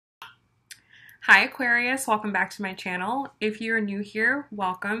Hi Aquarius, welcome back to my channel. If you're new here,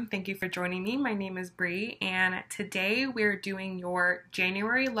 welcome. Thank you for joining me. My name is Bree and today we're doing your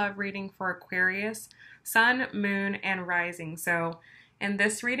January love reading for Aquarius, Sun, Moon, and Rising. So in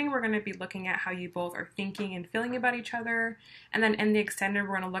this reading, we're going to be looking at how you both are thinking and feeling about each other. And then in the extended,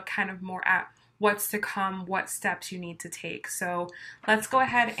 we're going to look kind of more at what's to come, what steps you need to take. So let's go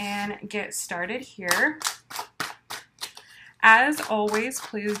ahead and get started here. As always,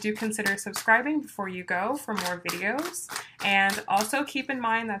 please do consider subscribing before you go for more videos. And also keep in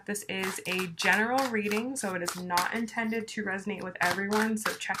mind that this is a general reading, so it is not intended to resonate with everyone.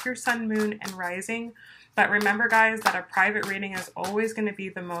 So check your sun, moon, and rising. But remember, guys, that a private reading is always going to be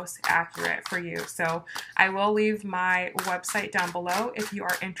the most accurate for you. So I will leave my website down below if you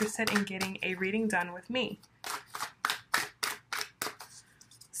are interested in getting a reading done with me.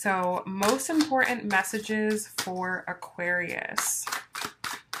 So, most important messages for Aquarius.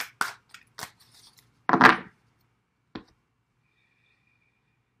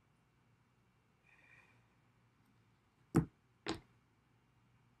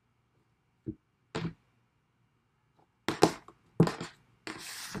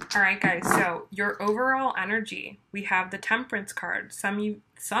 Alright guys, so your overall energy, we have the Temperance card.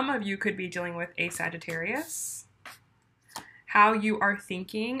 Some of you could be dealing with a Sagittarius. How you are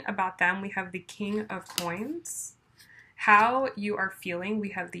thinking about them, we have the King of Coins. How you are feeling, we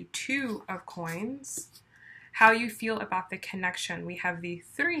have the Two of Coins. How you feel about the connection, we have the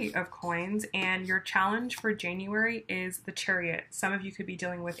Three of Coins. And your challenge for January is the Chariot. Some of you could be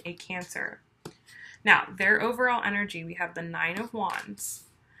dealing with a Cancer. Now, their overall energy, we have the Nine of Wands.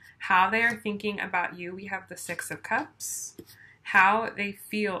 How they are thinking about you, we have the Six of Cups. How they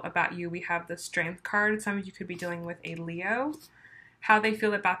feel about you, we have the Strength card. Some of you could be dealing with a Leo. How they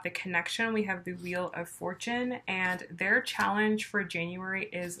feel about the connection, we have the Wheel of Fortune. And their challenge for January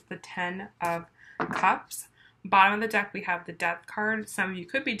is the Ten of Cups. Bottom of the deck, we have the Death card. Some of you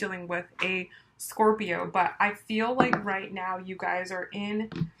could be dealing with a Scorpio, but I feel like right now you guys are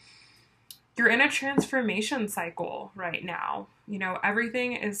you're in a transformation cycle right now. You know,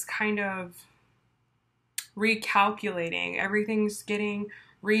 everything is kind of recalculating. Everything's getting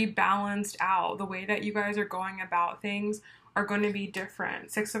rebalanced out. The way that you guys are going about things are going to be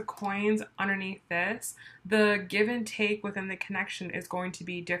different. Six of Coins underneath this. The give and take within the connection is going to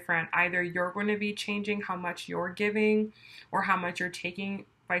be different. Either you're going to be changing how much you're giving or how much you're taking.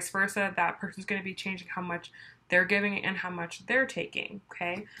 Vice versa, that person's going to be changing how much they're giving and how much they're taking.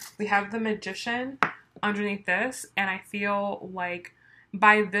 Okay, we have the Magician underneath this, and I feel like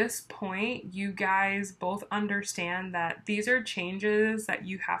by this point, you guys both understand that these are changes that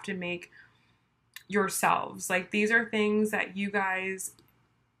you have to make yourselves. Like, these are things that you guys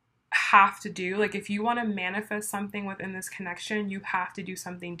have to do. Like, if you want to manifest something within this connection, you have to do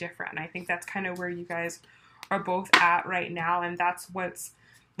something different. And I think that's kind of where you guys are both at right now. And that's what's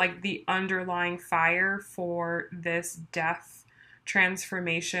like the underlying fire for this death,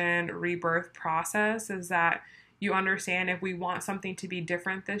 transformation, rebirth process, is that you understand if we want something to be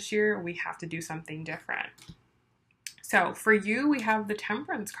different this year, we have to do something different. So for you, we have the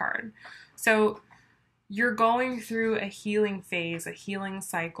Temperance card. So you're going through a healing phase, a healing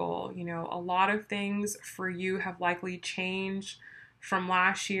cycle. You know, a lot of things for you have likely changed from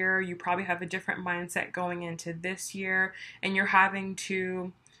last year. You probably have a different mindset going into this year, and you're having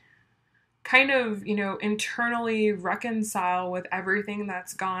to kind of, you know, internally reconcile with everything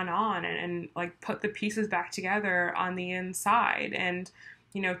that's gone on and like put the pieces back together on the inside, and,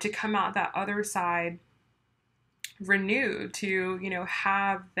 you know, to come out that other side renewed, to, you know,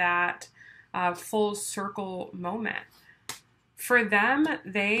 have that full circle moment. For them,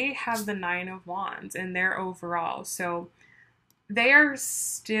 they have the Nine of Wands in their overall. So they are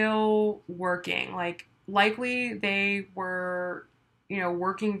still working. Like, likely they were, you know,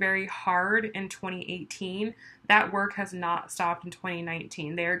 working very hard in 2018. That work has not stopped in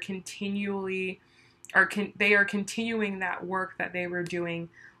 2019. They are continuing that work that they were doing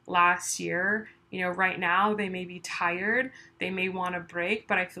last year. You know, right now they may be tired, they may want a break,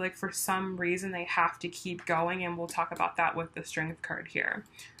 but I feel like for some reason they have to keep going, and we'll talk about that with the Strength card here.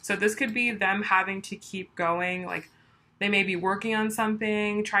 So this could be them having to keep going. Like, they may be working on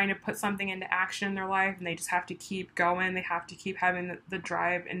something, trying to put something into action in their life, and they just have to keep going. They have to keep having the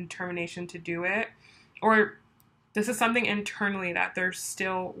drive and determination to do it. Or this is something internally that they're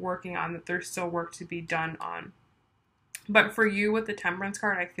still working on, that there's still work to be done on. But for you with the Temperance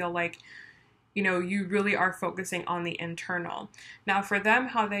card, I feel like, you know, you really are focusing on the internal. Now for them,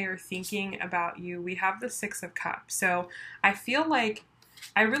 how they are thinking about you, we have the Six of Cups. So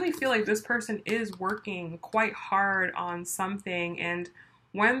I really feel like this person is working quite hard on something, and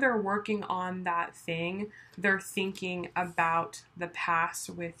when they're working on that thing, they're thinking about the past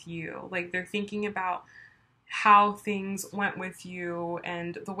with you. Like they're thinking about how things went with you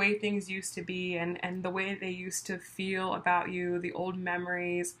and the way things used to be and the way they used to feel about you, the old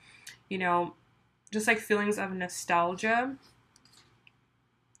memories, you know, just like feelings of nostalgia.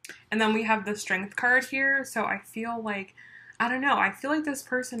 And then we have the Strength card here. So I feel like, I don't know, I feel like this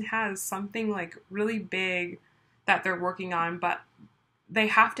person has something like really big that they're working on, but they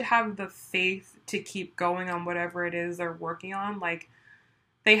have to have the faith to keep going on whatever it is they're working on. Like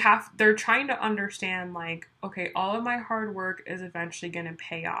they're trying to understand like, okay, all of my hard work is eventually going to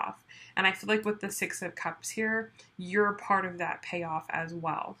pay off. And I feel like with the Six of Cups here, you're part of that payoff as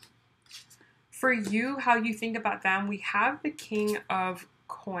well. For you, how you think about them, we have the King of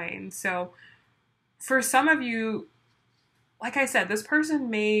Coins. So for some of you, like I said, this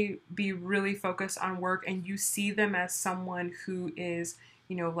person may be really focused on work and you see them as someone who is,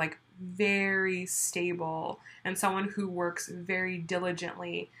 you know, like very stable and someone who works very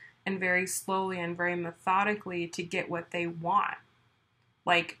diligently and very slowly and very methodically to get what they want.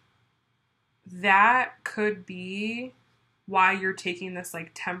 Like that could be why you're taking this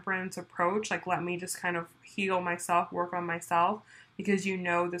like temperance approach. Like, let me just kind of heal myself, work on myself, because you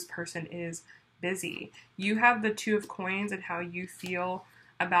know this person is busy. You have the Two of Coins and how you feel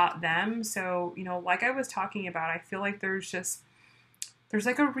about them. So, you know, like I was talking about, I feel like there's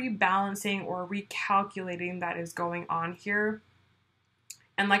like a rebalancing or recalculating that is going on here.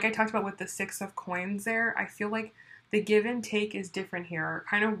 And like I talked about with the Six of Coins there, I feel like the give and take is different here.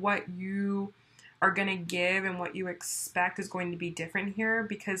 Kind of what you are going to give and what you expect is going to be different here,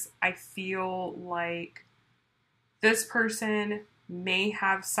 because I feel like this person may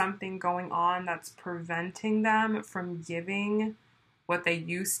have something going on that's preventing them from giving what they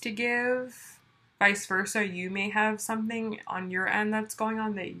used to give. Vice versa, you may have something on your end that's going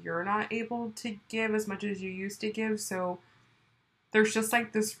on that you're not able to give as much as you used to give. So there's just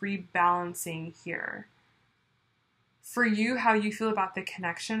like this rebalancing here. For you, how you feel about the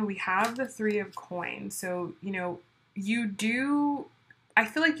connection, we have the Three of Coins. So, you know, I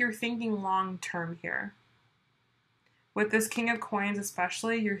feel like you're thinking long term here. With this King of Coins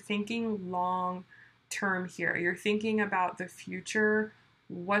especially, you're thinking long term here. You're thinking about the future.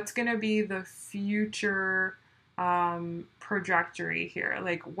 What's going to be the future trajectory here?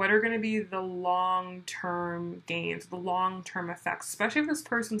 Like, what are going to be the long-term gains, the long-term effects, especially if this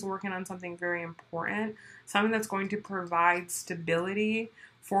person's working on something very important, something that's going to provide stability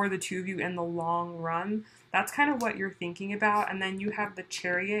for the two of you in the long run. That's kind of what you're thinking about. And then you have the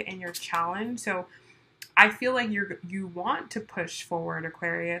Chariot in your challenge. So I feel like you want to push forward,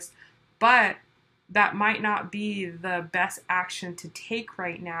 Aquarius, but that might not be the best action to take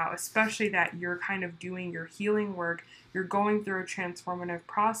right now, especially that you're kind of doing your healing work. You're going through a transformative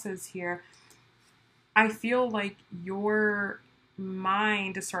process here. I feel like your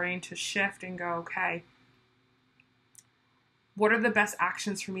mind is starting to shift and go, okay, what are the best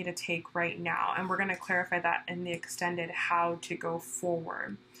actions for me to take right now? And we're going to clarify that in the extended how to go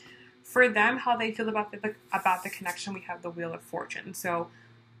forward. For them, how they feel about the connection, we have the Wheel of Fortune. So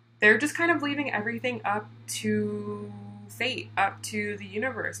they're just kind of leaving everything up to fate, up to the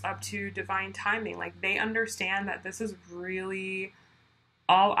universe, up to divine timing. Like, they understand that this is really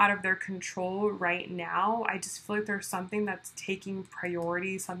all out of their control right now. I just feel like there's something that's taking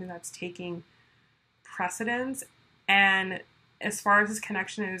priority, something that's taking precedence. And as far as this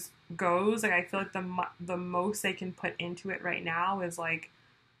connection goes, like, I feel like the most they can put into it right now is like,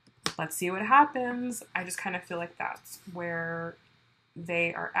 let's see what happens. I just kind of feel like that's where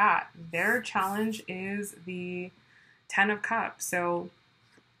they are at. Their challenge is the Ten of Cups. So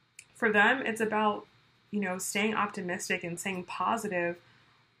for them, it's about, you know, staying optimistic and staying positive.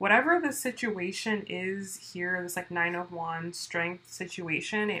 Whatever the situation is here, this like Nine of Wands strength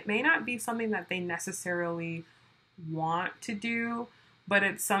situation, it may not be something that they necessarily want to do, but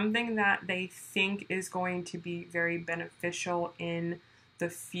it's something that they think is going to be very beneficial in the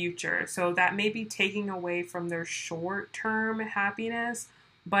future. So that may be taking away from their short-term happiness,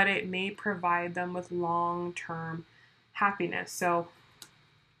 but it may provide them with long-term happiness. So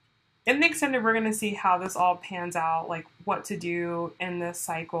in the extended, we're going to see how this all pans out, like what to do in this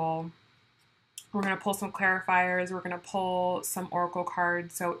cycle. We're going to pull some clarifiers. We're going to pull some oracle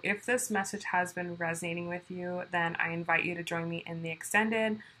cards. So if this message has been resonating with you, then I invite you to join me in the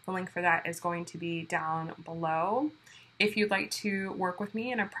extended. The link for that is going to be down below. If you'd like to work with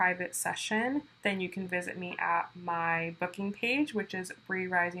me in a private session, then you can visit me at my booking page, which is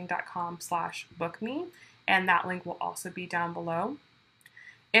breerising.com/bookme, and that link will also be down below.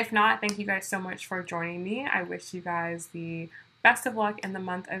 If not, thank you guys so much for joining me. I wish you guys the Best of luck in the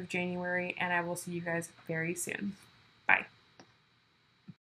month of January, and I will see you guys very soon.